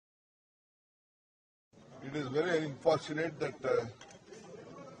It is very unfortunate that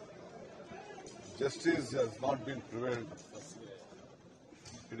justice has not been prevailed.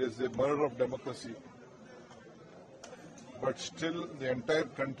 It is a murder of democracy. But still, the entire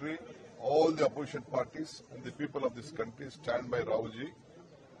country, all the opposition parties and the people of this country stand by Rahul Ji.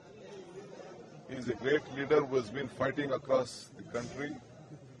 He is a great leader who has been fighting across the country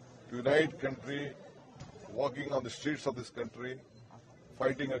to unite country, walking on the streets of this country,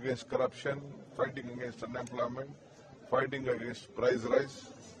 fighting against corruption, fighting against unemployment, fighting against price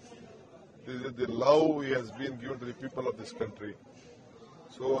rise. This is the love he has been given to the people of this country.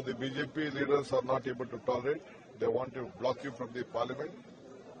 So the BJP leaders are not able to tolerate. They want to block him from the parliament.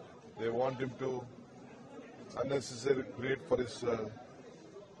 They want him to unnecessarily create for his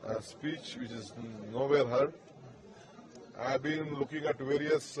speech, which is nowhere heard. I have been looking at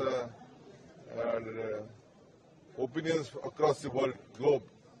various opinions across the world, globe,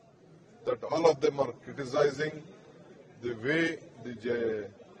 that all of them are criticizing the way the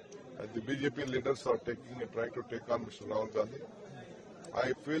BJP leaders are trying to take on Mr. Rahul Gandhi.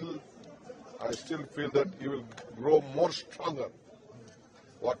 I still feel that he will grow more stronger.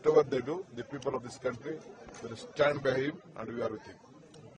 Whatever they do, the people of this country will stand by him and we are with him.